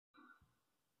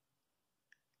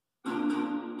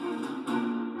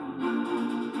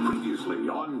Previously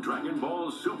on Dragon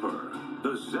Ball Super,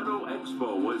 the Zeno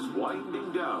Expo was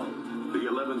winding down. The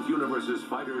 11th Universe's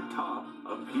fighter Top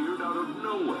appeared out of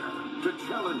nowhere to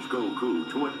challenge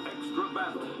Goku to an extra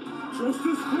battle.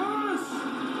 Justice Class!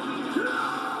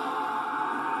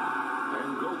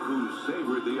 And Goku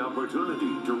savored the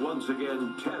opportunity to once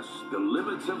again test the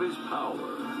limits of his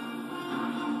power.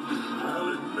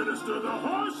 I'll administer the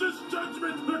harshest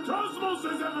judgment the cosmos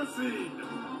has ever seen!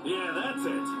 Yeah, that's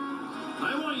it.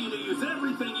 I want you to use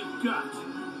everything you've got.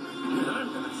 And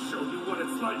I'm gonna show you what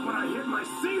it's like when I hit my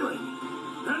ceiling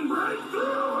and break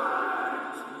through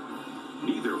it!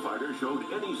 Neither fighter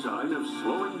showed any sign of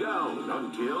slowing down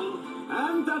until...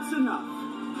 And that's enough.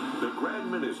 The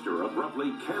Grand Minister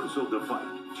abruptly canceled the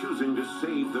fight, choosing to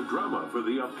save the drama for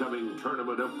the upcoming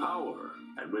Tournament of Power.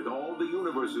 And with all the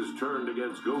universes turned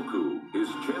against Goku, his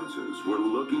chances were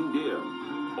looking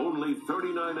dim. Only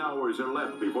 39 hours are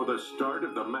left before the start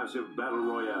of the massive Battle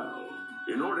Royale.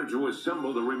 In order to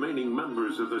assemble the remaining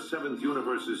members of the 7th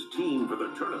Universe's team for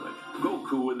the tournament,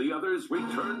 Goku and the others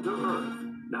return to Earth.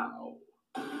 Now,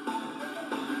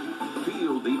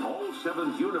 field the all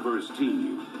 7th Universe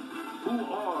team. Who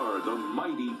are the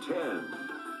Mighty 10?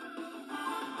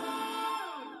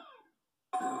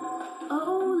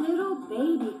 Oh, little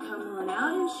baby, come on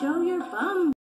out and show your bum.